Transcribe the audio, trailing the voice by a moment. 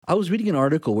I was reading an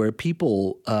article where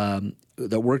people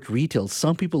that worked retail,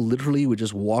 some people literally would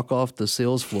just walk off the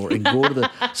sales floor and go to the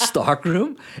stock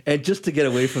room and just to get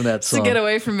away from that song. To get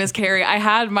away from Miss Carey. I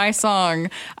had my song,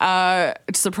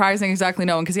 surprising exactly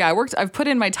no one, because I've put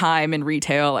in my time in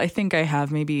retail. I think I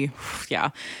have maybe,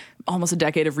 almost a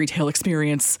decade of retail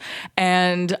experience.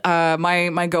 And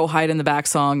my Go Hide in the Back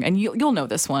song, and you'll know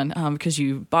this one because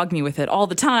you bog me with it all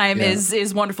the time,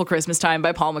 is Wonderful Christmas Time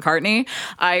by Paul McCartney.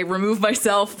 I remove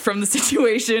myself from the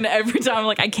situation every time. I'm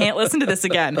like, I can't listen to this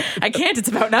again. I can't. It's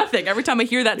about nothing. Every time I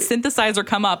hear that synthesizer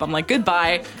come up, I'm like,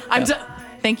 goodbye. I'm done.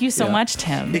 Thank you so much,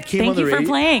 Tim. It came Thank on the you radio. for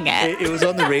playing it. It was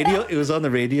on the radio. It was on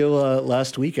the radio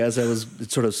last week as I was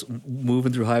sort of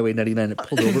moving through Highway 99. It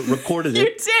pulled over, recorded it. You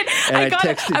did. And I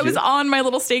texted I was you. on my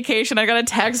little staycation. I got a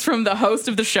text from the host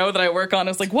of the show that I work on.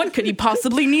 I was like, what could he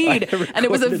possibly need? And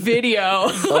it was a video.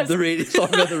 Of the radio,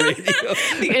 song on the radio.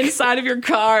 The inside of your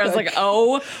car. I was like,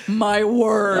 oh my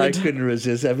word. I couldn't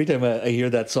resist. Every time I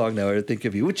hear that song now, I think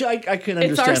of you, which I can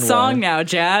understand. It's our song why. now,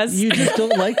 Jazz. You just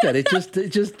don't like that. It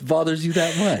just bothers you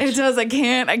that much. It does. I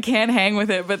can't hang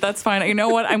with it, but that's fine. You know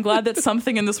what? I'm glad that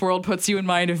something in this world puts you in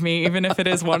mind of me, even if it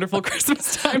is Wonderful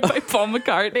Christmas Time by Paul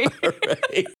McCartney. All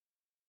right.